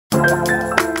Six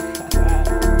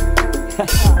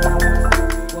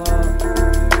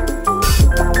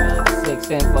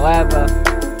and forever. Feel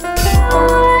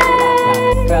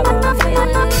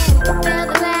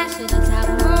the bass to the top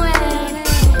of my way.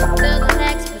 Feel the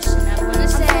legs pushing up on the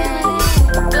set.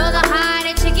 Feel the high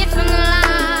that you get from the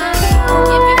line.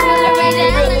 If you feel the rain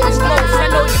down in the sky. I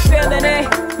know you're feeling it.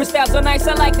 Crystals so nice,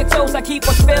 I like the toast, I keep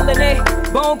on spilling it.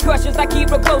 Bone crushers, I keep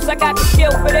real close, I got the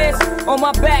skill for this. On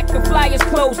my back, the flyers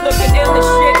close, looking ill as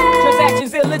shit.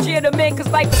 Transactions illegitimate, cause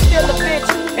life is still a bitch.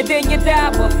 And then you die,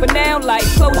 but for now, like,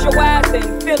 close your eyes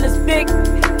and feel as thick.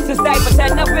 Since diapers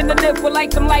had nothing to live for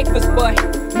like them lifers, but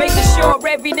making sure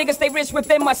every nigga stay rich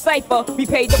within my cipher. We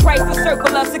paid the price, the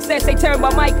circle of success, they turn my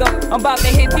mic up. I'm about to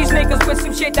hit these niggas with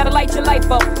some shit that'll light your life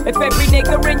up. If every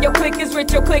nigga in your clique is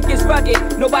rich, your clique is rugged.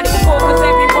 Nobody will fall, cause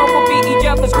everyone will beat each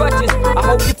other's grudges. I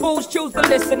hope you fools choose to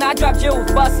listen, I drop jewels,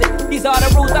 bust it. These are the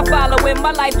rules I follow in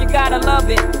my life, you gotta love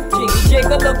it. Jiggy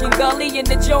jigger looking gully in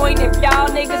the joint. If y'all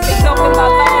niggas ain't talking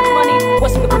about large money,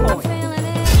 what's the point?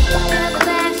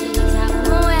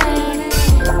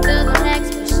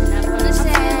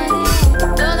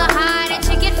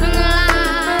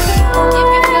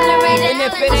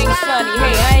 If it ain't sunny,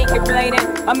 hey, I ain't complaining.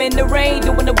 I'm in the rain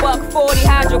doing the $140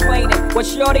 hydroplaning. What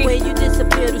shorty? Where you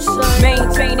disappear to sun.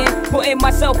 Maintaining, putting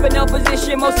myself in a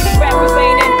position most of these rappers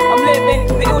ain't in. I'm living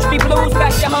the ill street blues,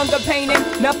 got your hunger painting.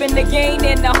 Nothing to gain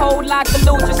and a whole lot to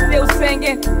lose, just still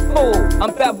singing. Cool,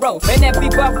 I'm thorough, and every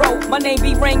borough, my name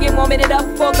be ringing, warming it up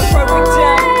for the perfect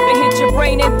time. They hit your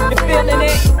brain and you're feeling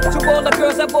it. To all the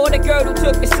girls, I bought a girl who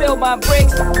took and sealed my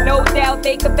bricks. No doubt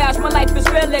they could vouch, my life is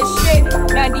real as shit.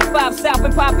 95 South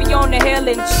and Poppy on the hill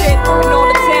and shit. And all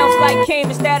the towns like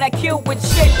Cambridge that I killed with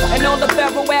shit. And all the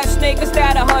federal ass niggas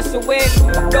that I hustle with.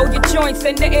 Throw your joints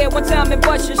in the air one time and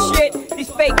bust your shit. These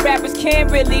fake rappers can't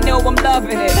really know I'm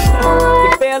loving it.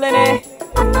 You feeling it?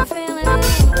 I'm feeling it.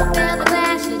 Feel the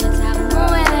bass to the top of my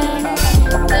way.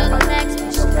 Feel the legs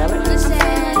pushing up on the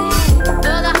set.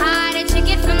 Feel the high that you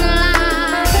get from the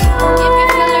line. If you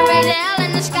feel the rain down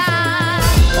in the sky.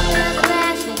 Feel the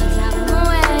bass to the top of my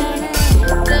way.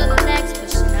 Feel the legs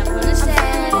pushing up on the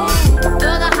set.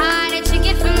 Feel the high that you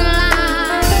get from the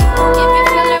line. If you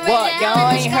feel the rain What, down y'all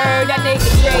in the ain't sky. heard that nigga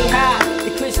Jay high. The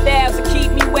crystals will keep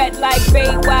me wet like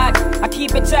Baywatch. I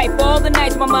keep it tight for all the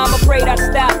nights my mama prayed I'd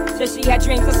stop. Said she had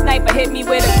dreams a sniper hit me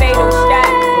with a fatal shot.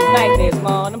 Those nightmares,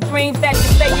 man, them dreams that you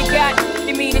say you got.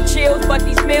 Give me the chills, but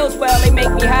these pills, well, they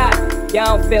make me hot.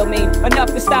 Y'all don't feel me enough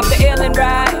to stop the ill and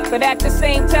ride. But at the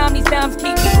same time, these times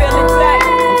keep me feeling tight.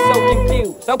 I'm so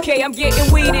confused. Okay, I'm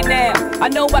getting weeded now. I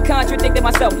know I contradicted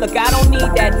myself. Look, I don't need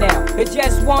that now. It's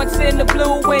just once in the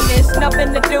blue when there's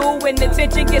nothing to do. When the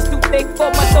tension gets too thick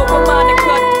for my sober mind to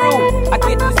cut through. I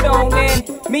get the zone in.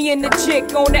 Me and the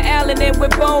chick on the island and we're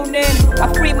boning.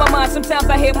 I free my mind, sometimes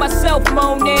I hear myself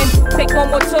moaning. Take one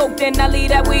more toke, then I leave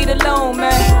that weed alone,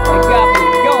 man. It got me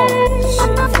going.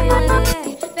 Shit.